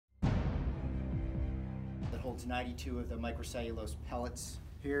holds 92 of the microcellulose pellets.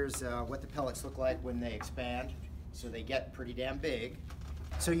 Here's what the pellets look like when they expand. So they get pretty damn big.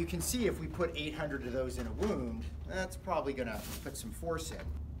 So you can see if we put 800 of those in a wound, that's probably going to put some force in.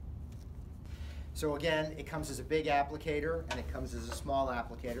 So again, it comes as a big applicator and it comes as a small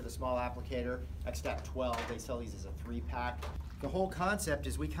applicator. The small applicator, exert 12, they sell these as a 3-pack. The whole concept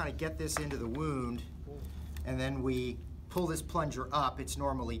is we kind of get this into the wound and then we pull this plunger up. It's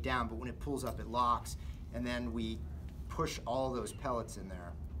normally down, but when it pulls up, it locks. And then we push all those pellets in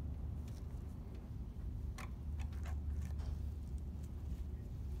there.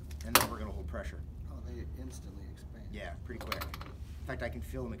 And then we're going to hold pressure. Oh, they instantly expand. Yeah, pretty quick. In fact, I can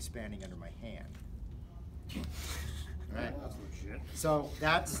feel them expanding under my hand. Right. That's legit. So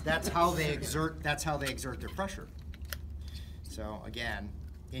that's how they exert their pressure. So again,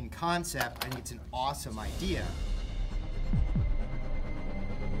 in concept, I think it's an awesome idea.